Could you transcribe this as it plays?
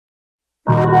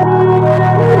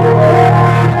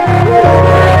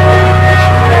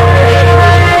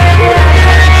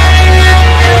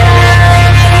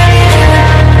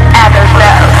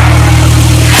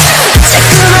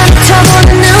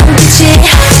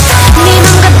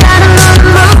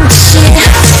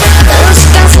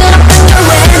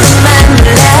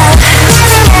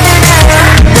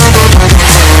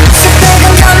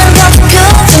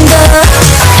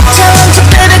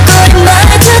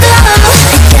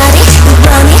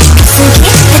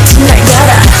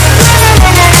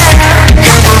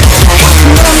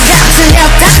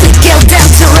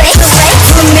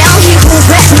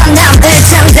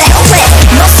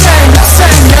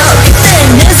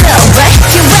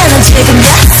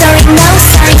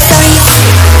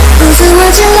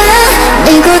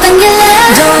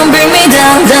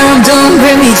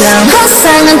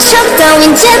거상한 척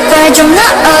따윈 제발 좀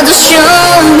넣어도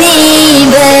show me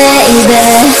baby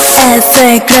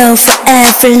EVERGLOW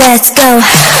forever let's go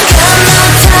Got no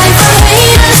time for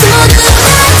haters 모두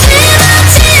다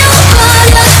집어버려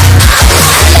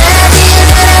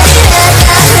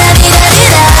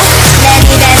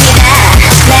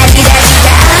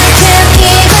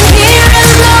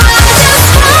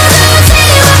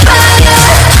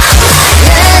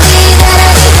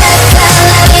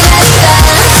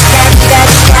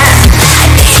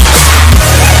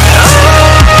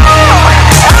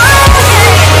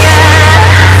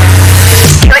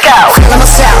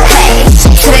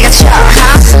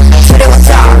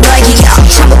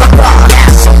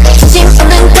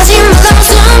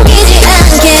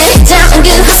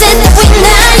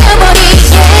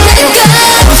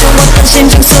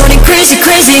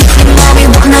Crazy 네 맘이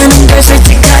원하는 걸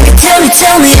솔직하게 tell me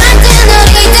절대 널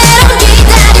이대로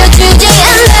기다려주지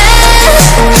않네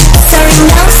Sorry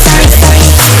no sorry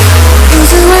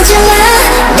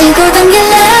우스워질라 밀고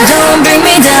당길라 Don't bring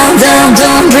me down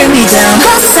don't bring me down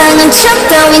허상한 척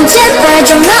따윈 제발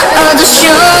좀 넣어도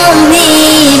show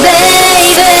me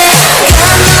baby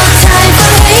Got no time for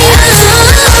haters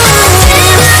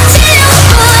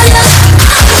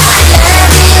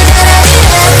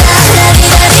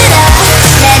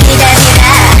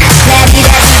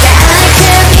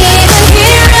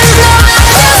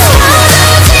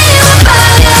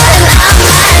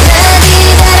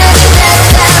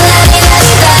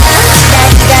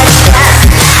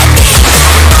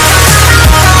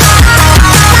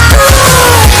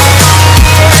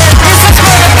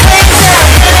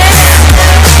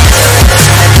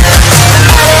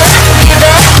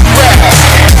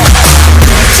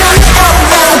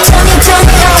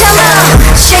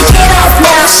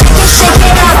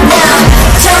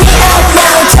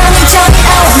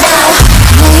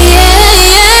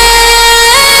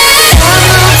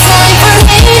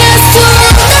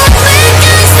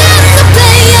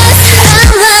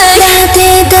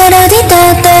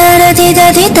da da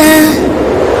da da